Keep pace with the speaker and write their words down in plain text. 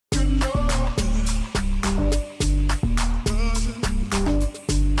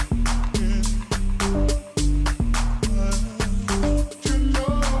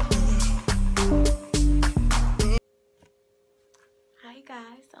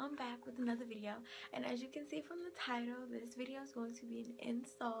I'm back with another video, and as you can see from the title, this video is going to be an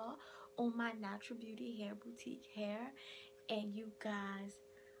install on my Natural Beauty Hair Boutique hair. And you guys,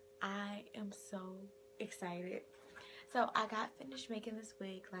 I am so excited. So I got finished making this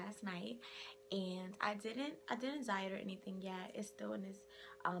wig last night, and I didn't dye it or anything yet. It's still in its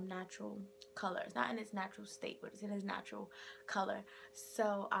natural color. It's not in its natural state, but it's in its natural color.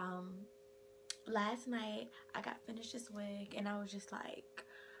 So last night I got finished this wig, and I was just like,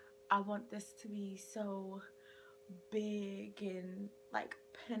 I want this to be so big and like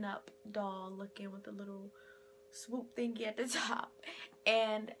pin-up doll looking with a little swoop thingy at the top.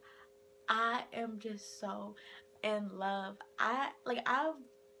 And I am just so in love. I've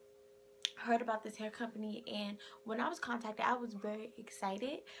heard about this hair company, and when I was contacted, I was very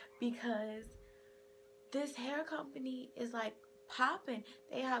excited because this hair company is like popping.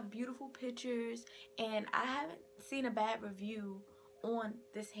 They have beautiful pictures, and I haven't seen a bad review on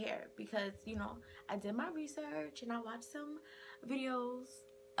this hair because, you know, I did my research and I watched some videos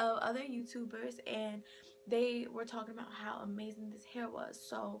of other YouTubers, and they were talking about how amazing this hair was.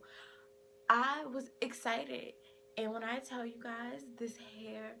 So I was excited, and when I tell you guys, this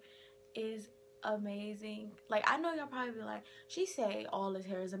hair is amazing. Like, I know y'all probably be like, she say all this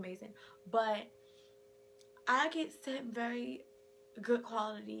hair is amazing, but I get sent very good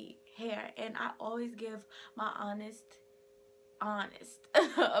quality hair, and I always give my honest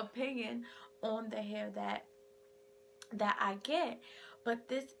opinion on the hair that I get. But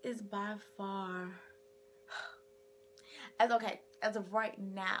this is by far, as of right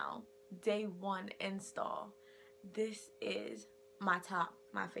now, day one install, this is my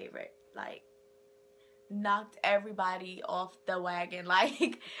favorite. Like, knocked everybody off the wagon.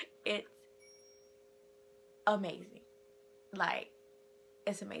 Like, it's amazing. Like,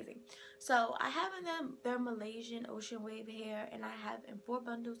 it's amazing. So I have in them their Malaysian ocean wave hair, and I have in 4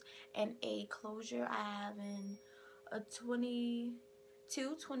 bundles and a closure. I have in a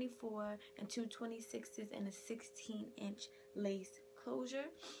 22, 24, and 2 26s and a 16-inch lace closure.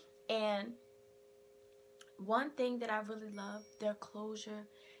 And one thing that I really love, their closure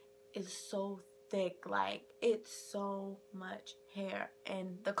is so thick. Like, it's so much hair,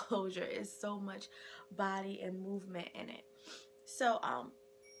 and the closure is so much body and movement in it. So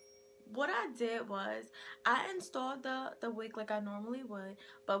what I did was I installed the wig like I normally would,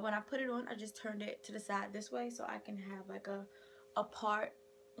 but when I put it on, I just turned it to the side this way so I can have like a part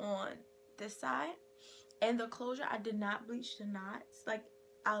on this side. And the closure, I did not bleach the knots. Like,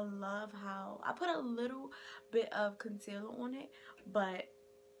 I love how I put a little bit of concealer on it, but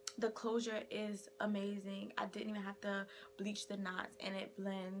the closure is amazing. I didn't even have to bleach the knots, and it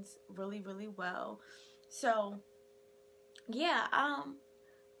blends really, really well. So yeah,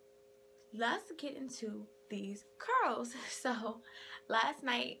 let's get into these curls. So last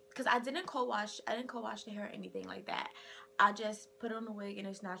night, because I didn't co-wash the hair or anything like that, I just put on the wig in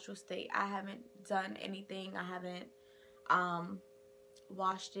its natural state. I haven't done anything. I haven't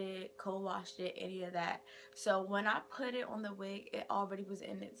washed it, co-washed it, any of that. So when I put it on the wig, it already was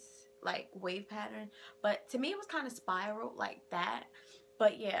in its like wave pattern, but to me it was kind of spiral like that.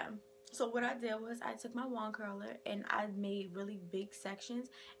 But yeah, so what I did was I took my wand curler and I made really big sections,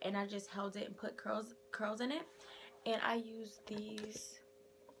 and I just held it and put curls in it. And I used these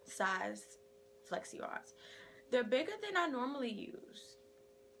size flexi rods. They're bigger than I normally use.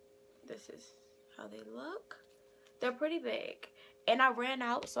 This is how they look. They're pretty big, and I ran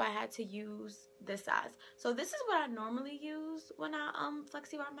out, so I had to use this size. So this is what I normally use when I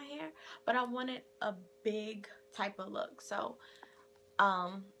flexi rod my hair, but I wanted a big type of look. So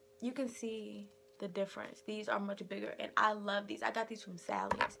you can see the difference. These are much bigger, and I love these. I got these from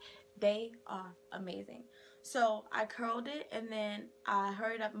Sally's. They are amazing. So I curled it, and then I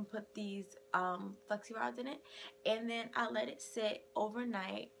hurried up and put these flexi rods in it, and then I let it sit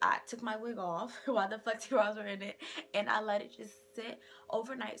overnight. I took my wig off while the flexi rods were in it, and I let it just sit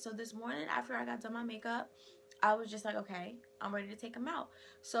overnight. So this morning, after I got done my makeup, I was just like, okay, I'm ready to take them out.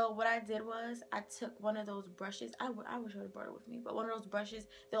 So what I did was I took one of those brushes. I wish I would have brought it with me, but one of those brushes,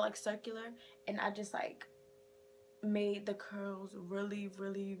 they're like circular, and I just like made the curls really,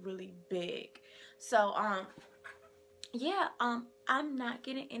 really, really big. So yeah, I'm not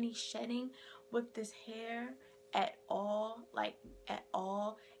getting any shedding with this hair at all. Like, at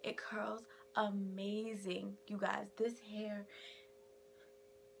all. It curls amazing, you guys. This hair,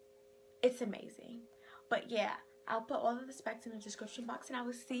 it's amazing. But yeah, I'll put all of the specs in the description box, and I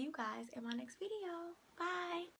will see you guys in my next video.